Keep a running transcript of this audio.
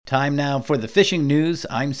Time now for the fishing news.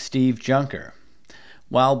 I'm Steve Junker.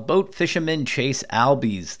 While boat fishermen chase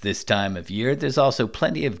albies this time of year, there's also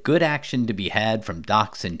plenty of good action to be had from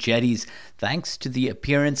docks and jetties thanks to the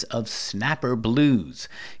appearance of snapper blues.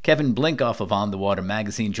 Kevin Blinkoff of On the Water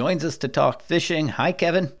magazine joins us to talk fishing. Hi,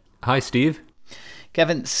 Kevin. Hi, Steve.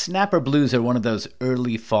 Kevin, snapper blues are one of those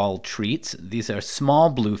early fall treats. These are small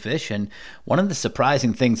bluefish, and one of the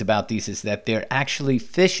surprising things about these is that they're actually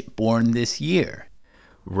fish born this year.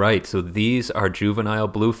 Right, so these are juvenile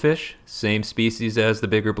bluefish, same species as the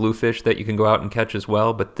bigger bluefish that you can go out and catch as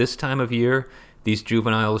well, but this time of year, these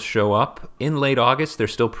juveniles show up. In late August, they're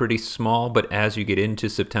still pretty small, but as you get into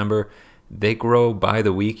September, they grow by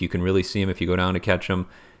the week. You can really see them if you go down to catch them,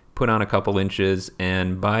 put on a couple inches,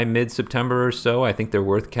 and by mid-September or so, I think they're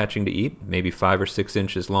worth catching to eat, maybe 5 or 6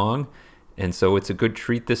 inches long, and so it's a good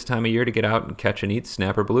treat this time of year to get out and catch and eat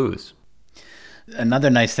snapper blues. Another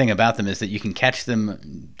nice thing about them is that you can catch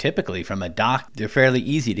them typically from a dock. They're fairly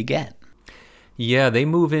easy to get. Yeah, they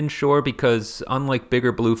move inshore because unlike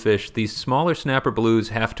bigger bluefish, these smaller snapper blues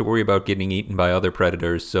have to worry about getting eaten by other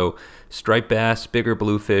predators. So striped bass, bigger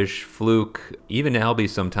bluefish, fluke, even albies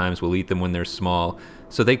sometimes will eat them when they're small.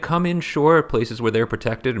 So they come inshore, places where they're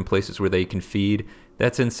protected and places where they can feed.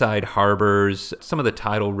 That's inside harbors, some of the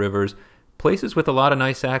tidal rivers, places with a lot of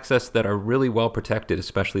nice access that are really well protected,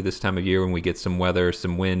 especially this time of year when we get some weather,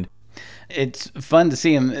 some wind. It's fun to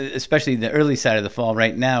see them, especially the early side of the fall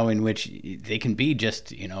right now, in which they can be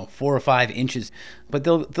just, 4 or 5 inches, but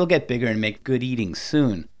they'll get bigger and make good eating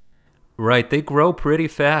soon. Right, they grow pretty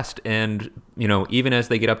fast, and even as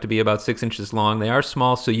they get up to be about 6 inches long, they are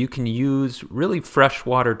small, so you can use really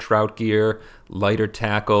freshwater trout gear, lighter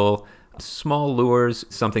tackle, small lures,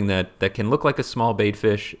 something that can look like a small bait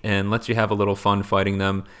fish and lets you have a little fun fighting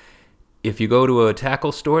them. If you go to a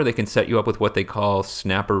tackle store, they can set you up with what they call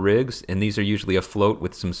snapper rigs, and these are usually a float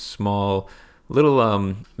with some small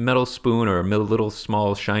little metal spoon or a little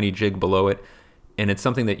small shiny jig below it, and it's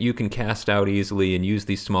something that you can cast out easily and use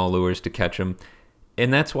these small lures to catch them.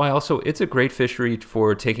 And that's why also it's a great fishery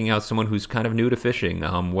for taking out someone who's kind of new to fishing,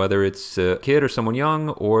 whether it's a kid or someone young,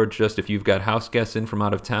 or just if you've got house guests in from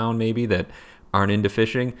out of town maybe that aren't into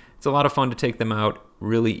fishing. It's a lot of fun to take them out,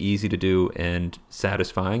 really easy to do and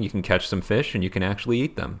satisfying. You can catch some fish and you can actually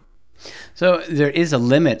eat them. So there is a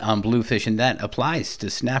limit on bluefish, and that applies to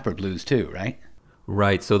snapper blues too, right?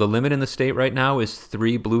 Right, so the limit in the state right now is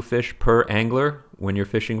 3 bluefish per angler when you're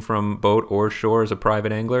fishing from boat or shore as a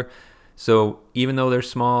private angler. So even though they're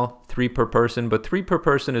small, 3 per person, but 3 per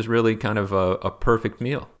person is really kind of a perfect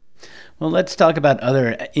meal. Well, let's talk about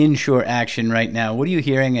other inshore action right now. What are you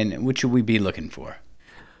hearing, and what should we be looking for?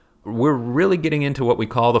 We're really getting into what we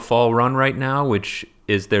call the fall run right now, which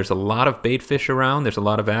is there's a lot of bait fish around. There's a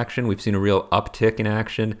lot of action. We've seen a real uptick in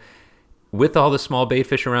action. With all the small bait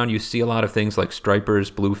fish around, you see a lot of things like stripers,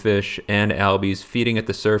 bluefish, and albies feeding at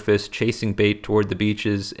the surface, chasing bait toward the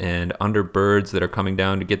beaches, and under birds that are coming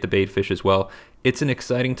down to get the bait fish as well. It's an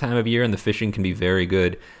exciting time of year, and the fishing can be very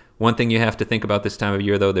good. One thing you have to think about this time of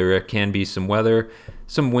year, though, there can be some weather,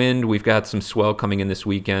 some wind. We've got some swell coming in this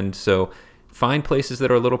weekend, so find places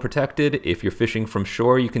that are a little protected. If you're fishing from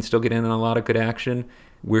shore, you can still get in on a lot of good action.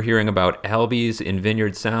 We're hearing about albies in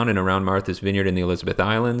Vineyard Sound and around Martha's Vineyard in the Elizabeth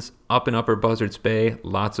Islands. Up in Upper Buzzards Bay,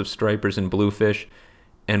 lots of stripers and bluefish.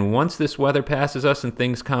 And once this weather passes us and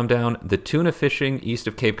things calm down, the tuna fishing east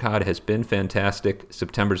of Cape Cod has been fantastic.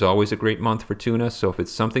 September's always a great month for tuna, so if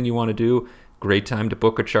it's something you want to do, great time to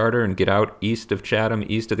book a charter and get out east of Chatham,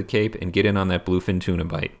 east of the Cape, and get in on that bluefin tuna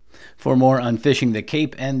bite. For more on fishing the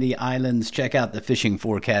Cape and the islands, check out the fishing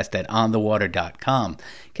forecast at onthewater.com.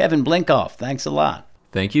 Kevin Blinkoff, thanks a lot.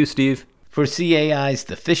 Thank you, Steve. For CAI's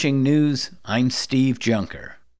The Fishing News, I'm Steve Junker.